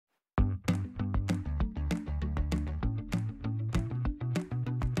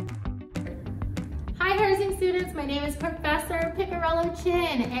students, my name is Professor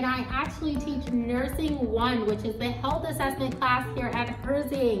Picariello-Chin, and I actually teach Nursing 1, which is the health assessment class here at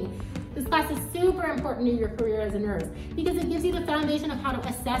Herzing. This class is super important to your career as a nurse because it gives you the foundation of how to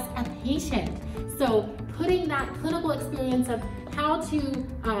assess a patient. So putting that clinical experience of how to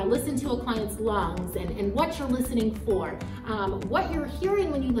listen to a client's lungs and what you're listening for, what you're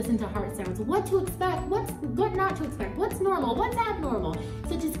hearing when you listen to heart sounds, what to expect, what not to expect, what's normal, what's abnormal.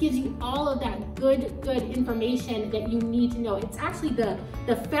 So it just gives you all of that good information that you need to know. It's actually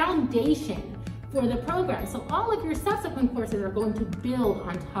the foundation for the program. So all of your subsequent courses are going to build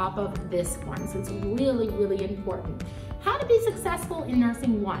on top of this one. So it's really important. How to be successful in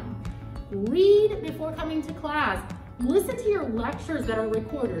Nursing 1. Read before coming to class. Listen to your lectures that are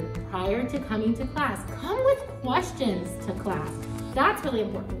recorded prior to coming to class. Come with questions to class. That's really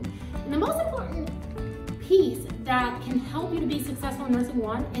important. And the most important piece that can help you to be successful in Nursing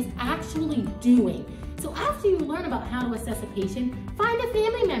 1 is actually doing. So after you learn about how to assess a patient, find a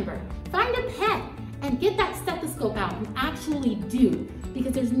family member, find a pet, and get that stethoscope out and actually do.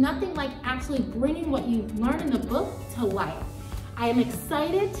 Because there's nothing like actually bringing what you learned in the book to life. I am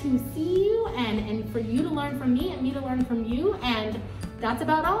excited to see you and for you to learn from me and me to learn from you. And that's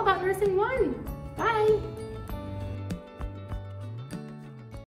about all about Nursing 1. Bye.